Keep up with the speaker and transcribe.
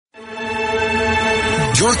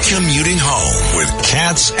You're commuting home with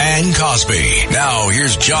Katz and Cosby. Now,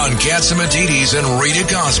 here's John Katzimatidis and Rita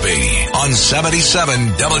Cosby on 77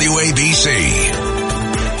 WABC.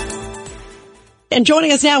 And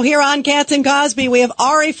joining us now here on Katz and Cosby, we have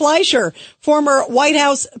Ari Fleischer, former White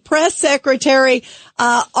House press secretary.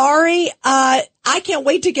 Ari, I can't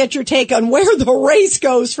wait to get your take on where the race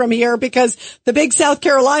goes from here, because the big South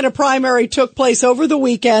Carolina primary took place over the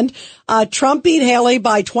weekend. Trump beat Haley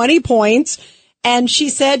by 20 points, and she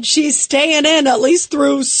said she's staying in at least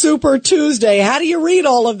through Super Tuesday. How do you read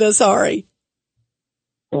all of this, Ari?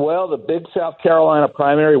 Well, the big South Carolina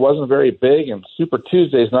primary wasn't very big, and Super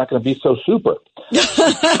Tuesday is not going to be so super.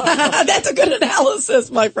 That's a good analysis,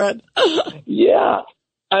 my friend. Yeah.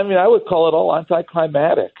 I mean, I would call it all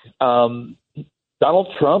anticlimactic. Donald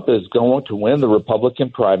Trump is going to win the Republican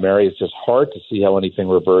primary. It's just hard to see how anything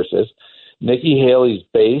reverses. Nikki Haley's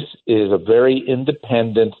base is a very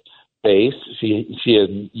independent base. She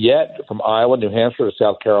is yet, from Iowa, New Hampshire to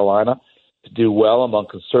South Carolina, to do well among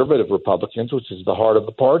conservative Republicans, which is the heart of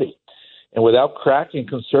the party. And without cracking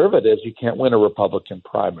conservatives, you can't win a Republican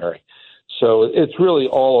primary. So it's really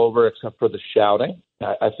all over except for the shouting.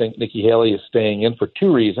 I think Nikki Haley is staying in for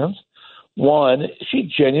two reasons. One,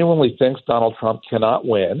 she genuinely thinks Donald Trump cannot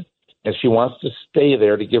win, and she wants to stay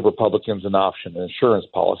there to give Republicans an option, an insurance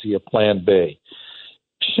policy, a plan B.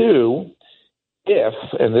 Two, if,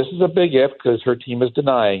 and this is a big if because her team is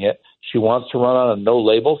denying it, she wants to run on a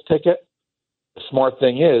no-labels ticket. The smart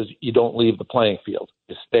thing is you don't leave the playing field.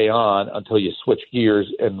 You stay on until you switch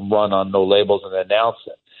gears and run on no labels and announce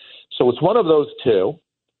it. So it's one of those two.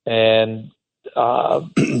 And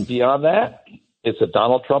beyond that, it's a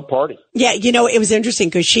Donald Trump party. Yeah, you know, it was interesting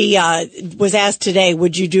because she was asked today,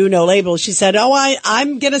 would you do no labels? She said,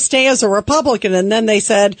 I'm going to stay as a Republican. And then they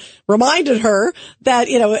reminded her that,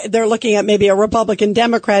 you know, they're looking at maybe a Republican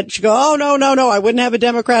Democrat. She go, oh, no, I wouldn't have a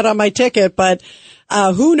Democrat on my ticket. But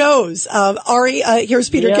who knows? Ari, here's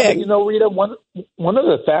Peter King. You know, Rita, one of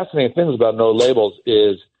the fascinating things about no labels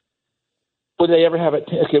is, would they ever have a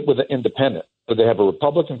ticket with an independent? Would they have a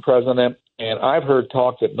Republican president? And I've heard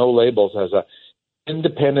talk that no labels has a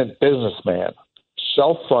independent businessman,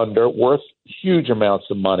 self-funder, worth huge amounts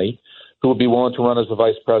of money, who would be willing to run as the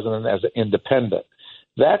vice president as an independent.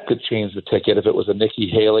 That could change the ticket if it was a Nikki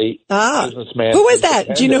Haley businessman. Who is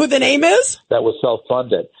that? Do you know who the name is? That was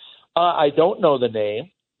self-funded. I don't know the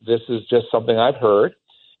name. This is just something I've heard,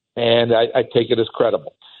 and I take it as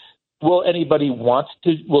credible. Will anybody want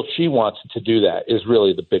to? Well, she wants to do that is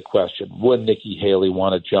really the big question. Would Nikki Haley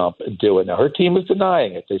want to jump and do it? Now, her team is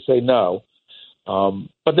denying it. They say no.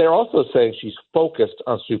 But they're also saying she's focused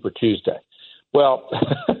on Super Tuesday. Well,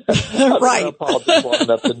 right. I've been politics long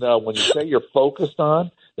enough to know when you say you're focused on,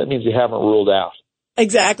 that means you haven't ruled out.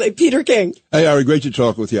 Exactly. Peter King. Hey, Ari, great to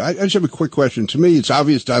talk with you. I just have a quick question. To me, it's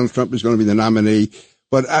obvious Donald Trump is going to be the nominee,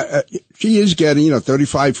 but she is getting,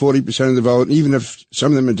 35, 40% of the vote, even if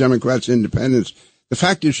some of them are Democrats, independents. The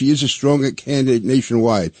fact is she is a stronger candidate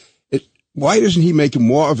nationwide. Why doesn't he make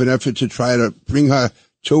more of an effort to try to bring her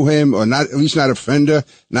to him, or not, at least not offend her,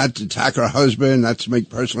 not to attack her husband, not to make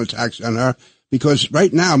personal attacks on her? Because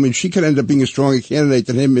right now, she could end up being a stronger candidate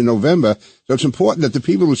than him in November. So it's important that the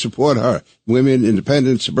people who support her, women,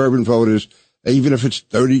 independents, suburban voters, even if it's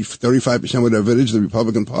 30, 35%, whatever it is, the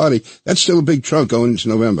Republican Party, that's still a big chunk going into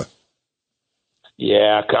November.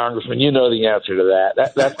 Yeah, Congressman, you know the answer to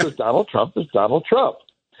that. That's because Donald Trump is Donald Trump.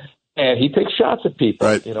 And he takes shots at people,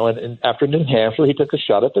 right. And after New Hampshire, he took a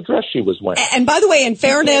shot at the dress she was wearing. And by the way, in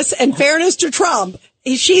fairness to Trump,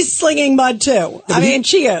 she's slinging mud too.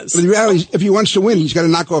 She is. But the reality is, if he wants to win, he's got to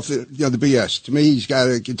knock off the BS. To me, he's got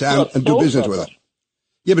to get down and do business with her.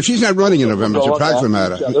 Yeah, but she's not running in November. It's a practical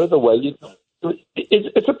matter.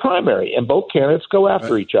 It's a primary, and both candidates go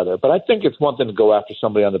after each other. But I think it's one thing to go after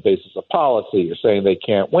somebody on the basis of policy or saying they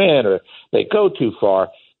can't win or they go too far,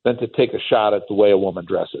 than to take a shot at the way a woman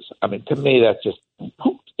dresses. To me, that's just, you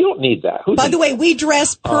don't need that. By the way, we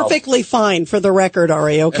dress perfectly fine, for the record,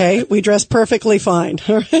 Ari, okay? We dress perfectly fine.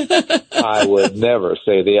 I would never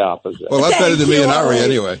say the opposite. Well, that's better than me and Ari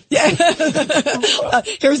anyway. Yeah.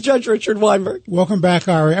 Here's Judge Richard Weinberg. Welcome back,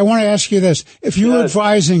 Ari. I want to ask you this. If you were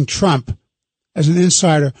advising Trump as an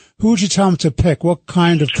insider, who would you tell him to pick? What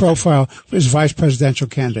kind of profile for his vice presidential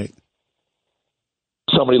candidate?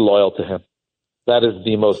 Somebody loyal to him. That is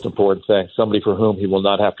the most important thing. Somebody for whom he will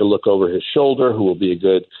not have to look over his shoulder, who will be a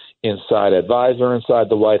good inside advisor inside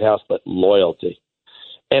the White House, but loyalty.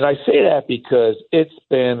 And I say that because it's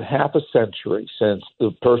been half a century since the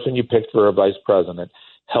person you picked for a vice president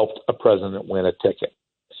helped a president win a ticket.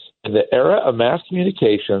 In the era of mass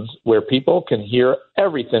communications, where people can hear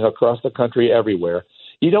everything across the country everywhere,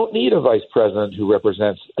 You don't need a vice president who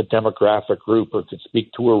represents a demographic group or can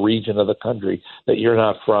speak to a region of the country that you're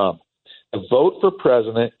not from. The vote for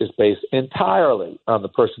president is based entirely on the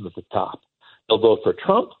person at the top. They'll vote for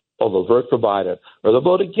Trump or they'll vote for Biden, or they'll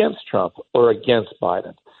vote against Trump or against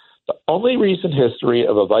Biden. The only recent history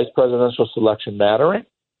of a vice presidential selection mattering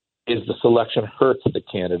is the selection hurts the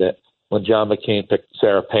candidate when John McCain picked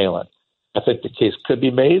Sarah Palin. I think the case could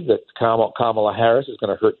be made that Kamala Harris is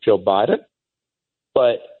going to hurt Joe Biden.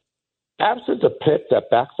 But absent a pick that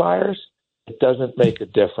backfires, it doesn't make a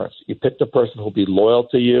difference. You pick the person who will be loyal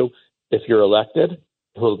to you if you're elected,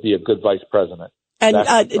 who will be a good vice president. And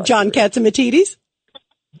John Katzimatidis?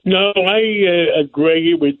 No, I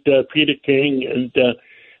agree with Peter King.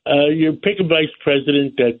 And you pick a vice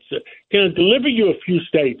president that's going to deliver you a few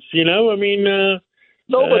states. You know, I mean,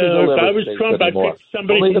 nobody delivers if I was states Trump, anymore. I'd pick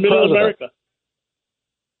somebody Only from the middle president. America.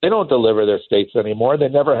 They don't deliver their states anymore. They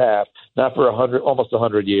never have. Not for almost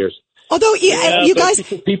 100 years. Although, you guys,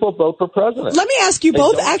 people vote for president. Let me ask you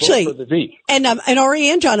both, actually, and Ari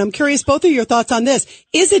and John, I'm curious both of your thoughts on this.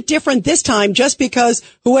 Is it different this time just because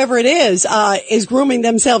whoever it is grooming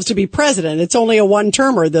themselves to be president? It's only a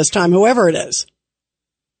one-termer this time, whoever it is.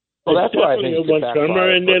 Well, that's why I think it's a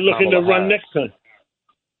one-termer, and they're looking to run next time.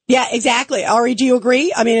 Yeah, exactly. Ari, do you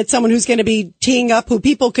agree? I mean, it's someone who's going to be teeing up who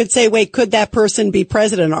people could say, wait, could that person be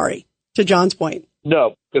president, Ari? To John's point.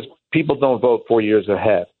 No, because people don't vote 4 years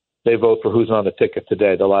ahead. They vote for who's on the ticket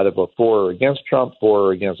today. They'll either vote for or against Trump, for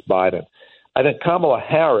or against Biden. I think Kamala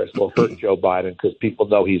Harris will hurt Joe Biden because people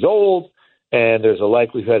know he's old, and there's a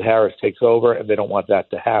likelihood Harris takes over, and they don't want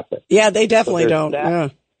that to happen. Yeah, they definitely don't. Yeah.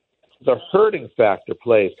 The hurting factor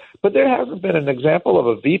plays. But there hasn't been an example of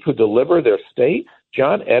a VP who delivered their state.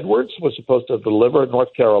 John Edwards was supposed to deliver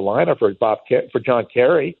North Carolina for John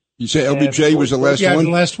Kerry. You say LBJ was the last one? Yeah, the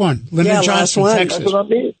last one. Lyndon Johnson, Texas. That's what I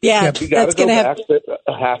mean. Yeah, you got to go back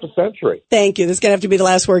a half a century. Thank you. That's going to have to be the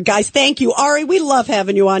last word. Guys, thank you. Ari, we love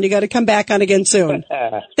having you on. You got to come back on again soon.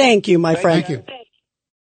 Thank you, my friend. Thank you.